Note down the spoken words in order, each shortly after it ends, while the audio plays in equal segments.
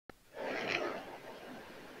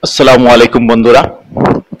আসসালামু আলাইকুম বন্ধুরা,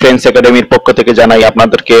 ফ্রেন্ডস একাডেমির পক্ষ থেকে জানাই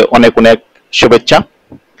আপনাদেরকে অনেক অনেক শুভেচ্ছা।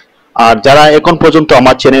 আর যারা এখন পর্যন্ত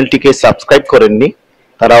আমার চ্যানেলটিকে সাবস্ক্রাইব করেননি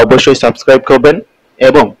তারা অবশ্যই সাবস্ক্রাইব করবেন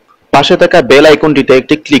এবং পাশে থাকা বেল আইকনটিতে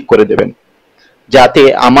একটি ক্লিক করে দেবেন, যাতে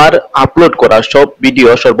আমার আপলোড করা সব ভিডিও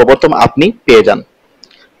সর্বপ্রথম আপনি পেয়ে যান।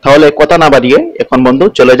 তাহলে কথা না বাড়িয়ে এখন বন্ধু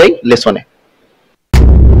চলে যাই লেসনে।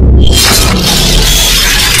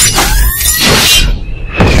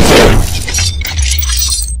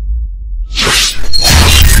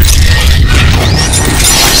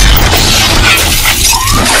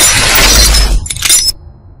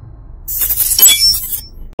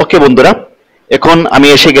 ওকে বন্ধুরা, এখন আমি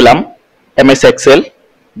এসে গেলাম এমএস এক্সেল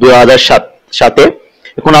 2007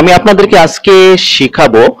 এখন আমি আপনাদেরকে আজকে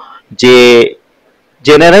শিখাবো যে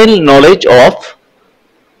general knowledge of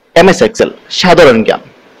MS Excel, সাধারণ জ্ঞান,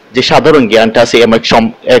 যে সাধারণ জ্ঞানটা আছে এমএস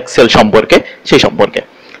এক্সেল সম্পর্কে, সেই সম্পর্কে।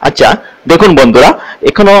 আচ্ছা দেখুন বন্ধুরা,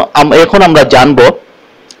 এখন আমরা জানবো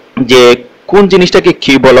যে কোন জিনিসটাকে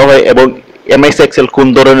কি বলা হয় এবং এমএস এক্সেল কোন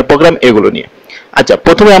ধরনের প্রোগ্রাম, এগুলো নিয়ে। আচ্ছা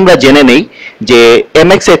প্রথমে আমরা জেনে নেই যে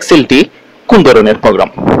এমএস এক্সেলটি কোন ধরনের প্রোগ্রাম।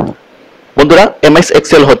 বন্ধুরা, এমএস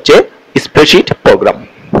এক্সেল হচ্ছে স্প্রেডশিট প্রোগ্রাম।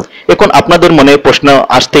 এখন আপনাদের মনে প্রশ্ন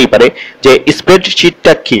আসতেই পারে যে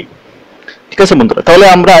স্প্রেডশিটটা কি। ঠিক আছে বন্ধুরা, তাহলে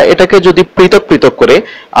আমরা এটাকে যদি পৃথক পৃথক করে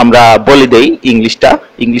আমরা বলে দেই,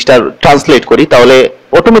 ইংলিশটা ট্রান্সলেট করি, তাহলে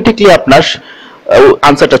অটোমেটিকলি আপনার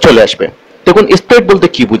আনসারটা চলে আসবে। দেখুন স্প্রেড বলতে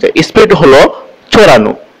কি বোঝায়। স্প্রেড হলো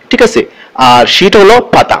ছড়ানো, ঠিক আছে, আর শিট হলো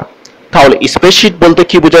পাতা। তাহলে স্প্রেডশিট বলতে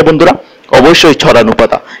কি বোঝায় বন্ধুরা? অবশ্যই ছড়ানো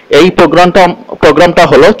পাতা। এই প্রোগ্রামটা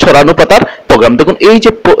হলো ছড়ানো পাতার প্রোগ্রাম। দেখুন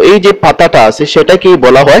এই যে পাতাটা আছে সেটাকেই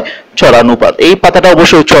বলা হয় ছড়ানো পাতা। এই পাতাটা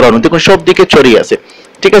অবশ্যই ছড়ানো, দেখুন সব দিকে ছড়িয়ে আছে,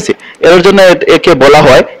 ঠিক আছে, এর জন্য একে বলা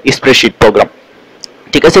হয় স্প্রেডশিট প্রোগ্রাম।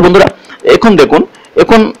 ঠিক আছে বন্ধুরা, এখন দেখুন,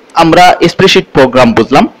 এখন আমরা স্প্রেডশিট প্রোগ্রাম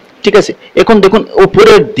বুঝলাম, ঠিক আছে। এখন দেখুন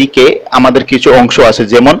উপরের দিকে আমাদের কিছু অংশ আছে,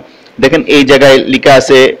 যেমন দেখেন এই জায়গায় লেখা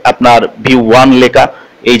আছে আপনার ভিউ 1 লেখা।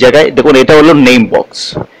 এই জায়গায় দেখুন এটা হলো নেম বক্স।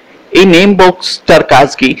 এই নেম বক্সটার কাজ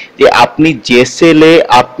কি, যে আপনি যে সেলে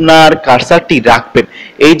আপনার কার্সারটি রাখবেন,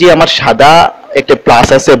 এই যে আমার সাদা একটা প্লাস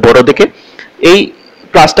আছে বড় দেখে, এই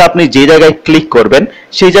প্লাসটা আপনি যে জায়গায় ক্লিক করবেন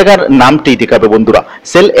সেই জায়গার নামটি দেখাবে বন্ধুরা।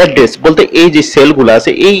 সেল অ্যাড্রেস বলতে এই যে সেলগুলো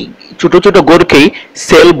আছে, এই ছোট ছোট গড়কেই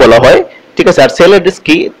সেল বলা হয়, ঠিক আছে। আর সেল অ্যাড্রেস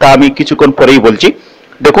কি তা আমি কিছুক্ষণ পরেই বলছি।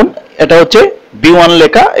 দেখুন এটা হচ্ছে B1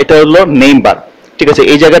 লেখা, এটা হলো নেম বার, ঠিক আছে।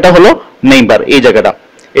 এই জায়গাটা হলো নেম বার, এই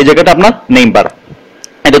জায়গাটা আপনার নেম বার।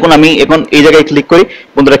 দেখুন আমি এখন এই জায়গায় ক্লিক করি,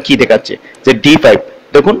 বন্ধুরা কি দেখাচ্ছে যে D5।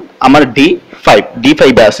 দেখুন আমার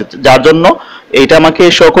D5 এ আছে, যার জন্য এটা আমাকে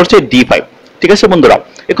শো করছে D5, ঠিক আছে বন্ধুরা।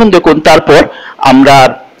 এখন দেখুন তারপর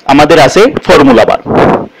আমাদের আছে ফর্মুলা বার।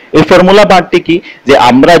 এই ফর্মুলা বারটি কি, যে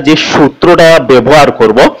আমরা যে সূত্রটা ব্যবহার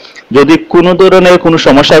করব, যদি কোনো ধরনের কোনো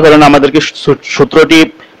সমস্যার কারণে আমাদেরকে সূত্রটি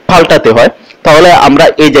পাল্টাতে হয়, তাহলে আমরা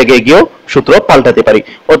এই জায়গায় গিয়েও সূত্র পাল্টাতে পারি।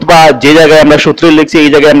 অথবা যে জায়গায় আমরা সূত্র লিখছি এই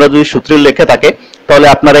জায়গায় আমরা যদি সূত্র লেখা থাকে, তাহলে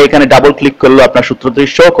আপনারা এখানে ডাবল ক্লিক করলে আপনার সূত্রটি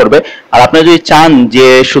শো করবে। আর আপনি যদি চান যে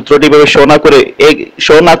সূত্রটি ভাবে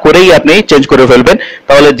শো না করেই আপনি চেঞ্জ করে ফেলবেন,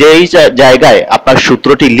 তাহলে যেই জায়গায় আপনার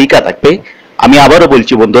সূত্রটি লেখা থাকবে, আমি আবারও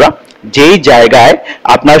বলছি বন্ধুরা, যেই জায়গায়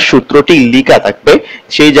আপনার সূত্রটি লেখা থাকবে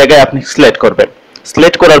সেই জায়গায় আপনি সিলেক্ট করবেন।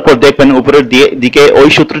 সিলেক্ট করার পর দেখবেন উপরের দিকে ওই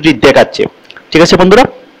সূত্রটি দেখাচ্ছে, ঠিক আছে বন্ধুরা।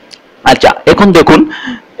 আচ্ছা এখন দেখুন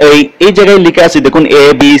এই জায়গায় লেখা আছে, দেখুন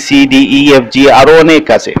ABCDEFG আরো অনেক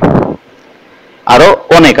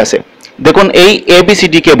আছে। দেখুন এই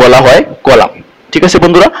ABCD কে বলা হয় কলাম, ঠিক আছে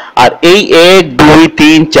বন্ধুরা। আর এই 1 2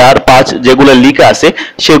 3 4 5 যেগুলো লেখা আছে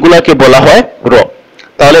সেগুলোকে বলা হয় রো।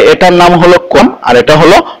 তাহলে এটার নাম হলো কলাম আর এটা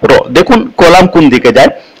হলো রো। দেখুন কলাম কোন দিকে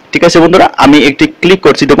যায়, ঠিক আছে বন্ধুরা। আমি একটি ক্লিক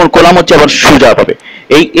করছি, দেখুন কলাম হচ্ছে আবার সোজা পাবে।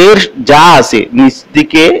 এই এর যা আছে নিচ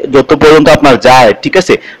দিকে যত পর্যন্ত আপনার যায়, ঠিক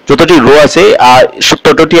আছে, যতটি রো আছে আর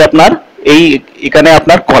ততটি আপনার এখানে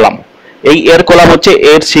আপনার কলাম। এই এর কলাম হচ্ছে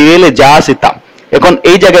এর সিরিয়ালে যা আছে তা। এখন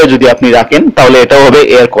এই জায়গায় যদি আপনি রাখেন তাহলে এটা হবে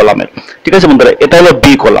এর কলামের, ঠিক আছে বন্ধুরা। এটা হলো B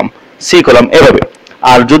কলাম, C কলাম, এভাবে।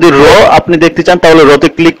 আর যদি রো আপনি দেখতে চান তাহলে রোতে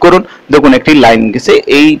ক্লিক করুন, দেখুন একটি লাইন গেছে।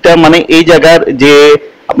 এইটা মানে এই জায়গার যে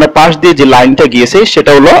আপনার পাশ দিয়ে যে লাইনটা গিয়েছে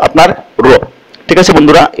সেটা হলো আপনার রো, ঠিক আছে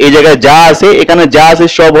বন্ধুরা। এই জায়গায় যা আছে, এখানে যা আছে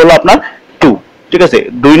সব হলো আপনার 2, ঠিক আছে,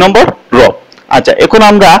 2 নম্বর রো। আচ্ছা এখন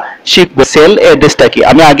আমরা শিখবো সেল অ্যাড্রেসটা কি।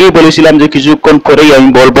 আমি আগেই বলেছিলাম যে কিছুক্ষণ পরেই আমি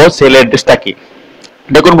বলবো সেল অ্যাড্রেসটা কি।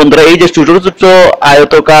 দেখুন বন্ধুরা, এই যে ছোট ছোট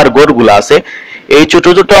আয়তাকার গড়গুলো আছে, এই ছোট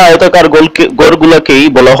ছোট আয়তাকার গড়গুলোকেই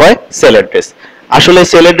বলা হয় সেল অ্যাড্রেস। আসলে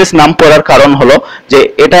সেল অ্যাড্রেস নাম পড়ার কারণ হলো যে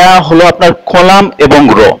এটা হলো আপনার কলাম এবং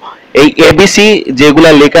রো। এই এবিসি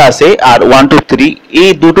যেগুলা লেখা আছে আর 1 2 3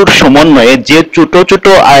 এই দুটোর সমন্বয়ে যে ছোট ছোট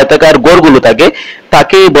আয়তাকার গড়গুলো থাকে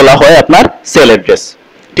তাকেই বলা হয় আপনার সেল অ্যাড্রেস,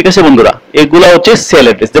 ঠিক আছে বন্ধুরা, এগুলা হচ্ছে সেল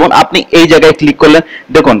অ্যাড্রেস। যেমন আপনি এই জায়গায় ক্লিক করলেন,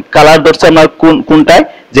 দেখুন কালার ধরছে আপনার কোনটায়,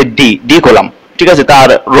 যে ডি কলাম, ঠিক আছে। তার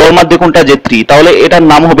রোল মধ্যে কোনটা, যে 3, তাহলে এটার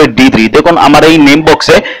নাম হবে D3। দেখুন আমার এই নেম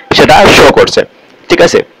বক্সে সেটা শো করছে, ঠিক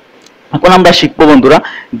আছে। এখন আমরা শিখবো বন্ধুরা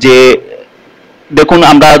যে দেখুন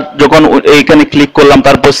আমরা যখন এইখানে ক্লিক করলাম,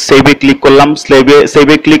 তারপর সেভে ক্লিক করলাম,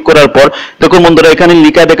 সেভে ক্লিক করার পর দেখুন বন্ধুরা এখানে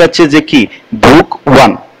লেখা দেখাচ্ছে যে কি বুক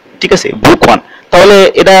 1, ঠিক আছে, বুক 1। তাহলে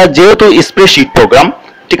এটা যেহেতু স্প্রেডশিট প্রোগ্রাম,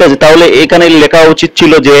 ঠিক আছে, তাহলে এখানে লেখা উচিত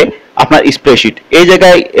ছিল যে আপনার স্প্রেডশিট। এই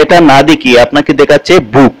জায়গায় এটা না দেখিয়ে আপনাকে দেখাচ্ছে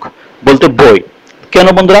বুক, বলতে বই। কেন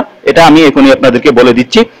বন্ধুরা, এটা আমি এখনই আপনাদেরকে বলে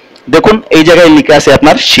দিচ্ছি। দেখুন এই জায়গায় লেখা আছে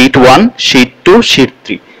আপনার শীট 1, শীট 2, শীট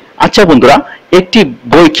 3। আচ্ছা বন্ধুরা, একটি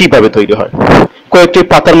বই কিভাবে তৈরি হয়? কয়েকটি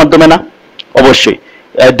পাতার মাধ্যমে না? অবশ্যই।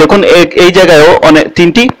 দেখুন এই জায়গায়ও অনেক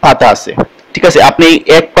 3টি পাতা আছে, ঠিক আছে। আপনি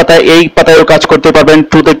এক পাতায়, এই পাতায়ও কাজ করতে পারবেন,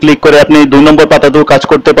 2তে ক্লিক করে আপনি 2 নম্বর পাতাতেও কাজ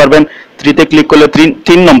করতে পারবেন, 3তে ক্লিক করলে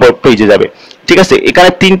 3 নম্বর পেজে যাবে, ঠিক আছে। এখানে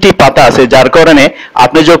 3টি পাতা আছে, যার কারণে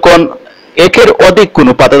আপনি যখন একের অধিক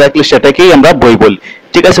কোনো পাতা থাকলে সেটাকেই আমরা বই বলি,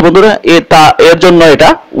 ঠিক আছে বন্ধুরা। এর জন্য এটা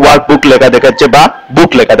ওয়ার্কবুক লেখা দেখাচ্ছে বা বুক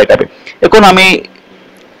লেখা দেখাবে। এখন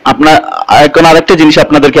আরেকটা জিনিস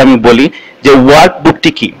আপনাদেরকে আমি বলি যে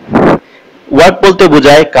ওয়ার্কবুকটি কি। ওয়ার্ক বলতে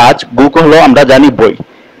বোঝায় কাজ, বুক হলো আমরা জানি বই।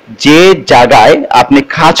 যে জায়গায় আপনি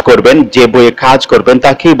কাজ করবেন, যে বইয়ে কাজ করবেন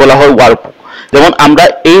তাকেই বলা হয় ওয়ার্কবুক। যেমন আমরা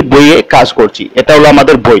এই বইয়ে কাজ করছি, এটা হলো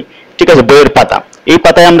আমাদের বই, ঠিক আছে, বইয়ের পাতা। এই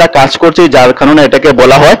পাতায় আমরা কাজ করছি, যার কারণে এটাকে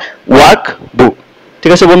বলা হয় ওয়ার্ক বুক,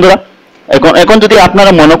 ঠিক আছে বন্ধুরা। এখন যদি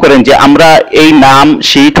আপনারা মনে করেন যে আমরা এই নাম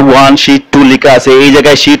শীট 1, শীট 2 লেখা আছে, এই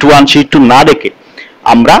জায়গায় শীট 1, শীট 2 না রেখে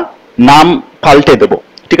আমরা নাম পাল্টে দেব,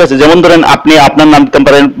 ঠিক আছে। যেমন ধরেন আপনি আপনার নাম দিতে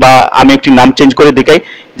পারেন, বা আমি একটি নাম চেঞ্জ করে দেখাই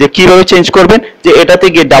যে কিভাবে চেঞ্জ করবেন। যে এটাতে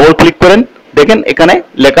গিয়ে ডাবল ক্লিক করেন, দেখেন এখানে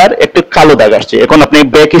লেখার একটু কালো দাগ আসছে। এখন আপনি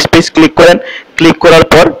ব্যাক স্পেস ক্লিক করেন, ক্লিক করার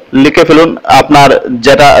পর লিখে ফেলুন আপনার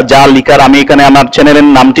যা লিখার। আমি এখানে আমার চ্যানেলের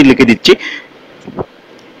নামটি লিখে দিচ্ছি,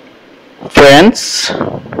 ফ্রেন্ডস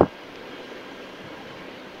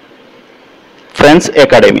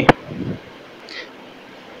একাডেমি,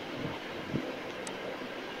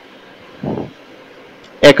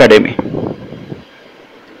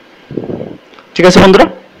 ঠিক আছে বন্ধুরা।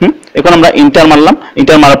 এখন আমরা ইন্টার মারলাম,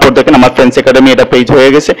 ইন্টার মারার পর দেখেন আমার ফ্রেন্ডস একাডেমি এটা পেজ হয়ে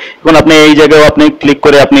গেছে। এখন আপনি এই জায়গায় আপনি ক্লিক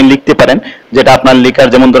করে আপনি লিখতে পারেন যেটা আপনার লেখার।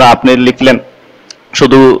 যেমন ধরুন আপনি লিখলেন,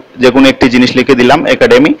 শুধু যে কোনো একটি জিনিস লিখে দিলাম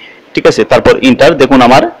একাডেমি, ঠিক আছে, তারপর ইন্টার। দেখুন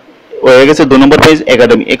আমার হয়ে গেছে 2 নম্বর পেজ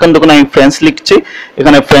একাডেমি। এখন দেখুন আমি ফ্রেন্ডস লিখছি,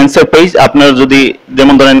 এখানে ফ্রেন্ডসের পেজ। আপনার যদি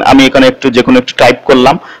যেমন ধরেন আমি এখানে যে কোনো একটু টাইপ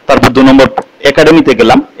করলাম, তারপর 2 নম্বর একাডেমিতে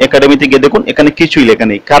গেলাম, একাডেমিতে গিয়ে দেখুন এখানে কিছুই লেখা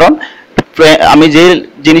নেই, কারণ আমি যে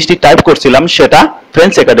জিনিসটি টাইপ করছিলাম সেটা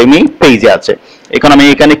ফ্রেন্ডস একাডেমি পেজে আছে। এখন আমি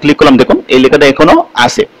এখানে ক্লিক করলাম, দেখুন এই লেখাটা এখনো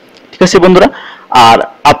আছে, ঠিক আছে বন্ধুরা। আর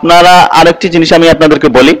আপনারা আরেকটি জিনিস আমি আপনাদেরকে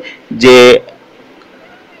বলি যে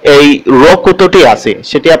এই র কতটি আছে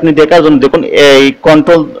সেটি আপনি দেখার জন্য দেখুন এই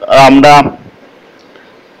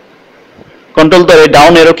কন্ট্রোল ধরে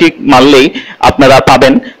ডাউন এরো কি মারলেই আপনারা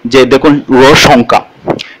পাবেন যে দেখুন র সংখ্যা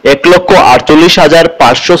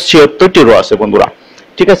 1,48,576টি র আছে বন্ধুরা,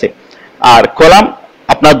 ঠিক আছে। আর কলাম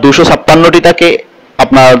আপনার 256টি থাকে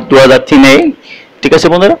আপনার 2003-এ, ঠিক আছে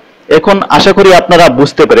বন্ধুরা। এখন আশা করি আপনারা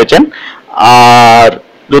বুঝতে পেরেছেন। আর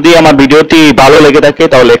যদি আমার ভিডিওটি ভালো লেগে থাকে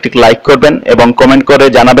তাহলে একটি লাইক করবেন এবং কমেন্ট করে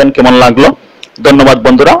জানাবেন কেমন লাগলো। ধন্যবাদ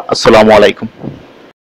বন্ধুরা, আসসালামু আলাইকুম।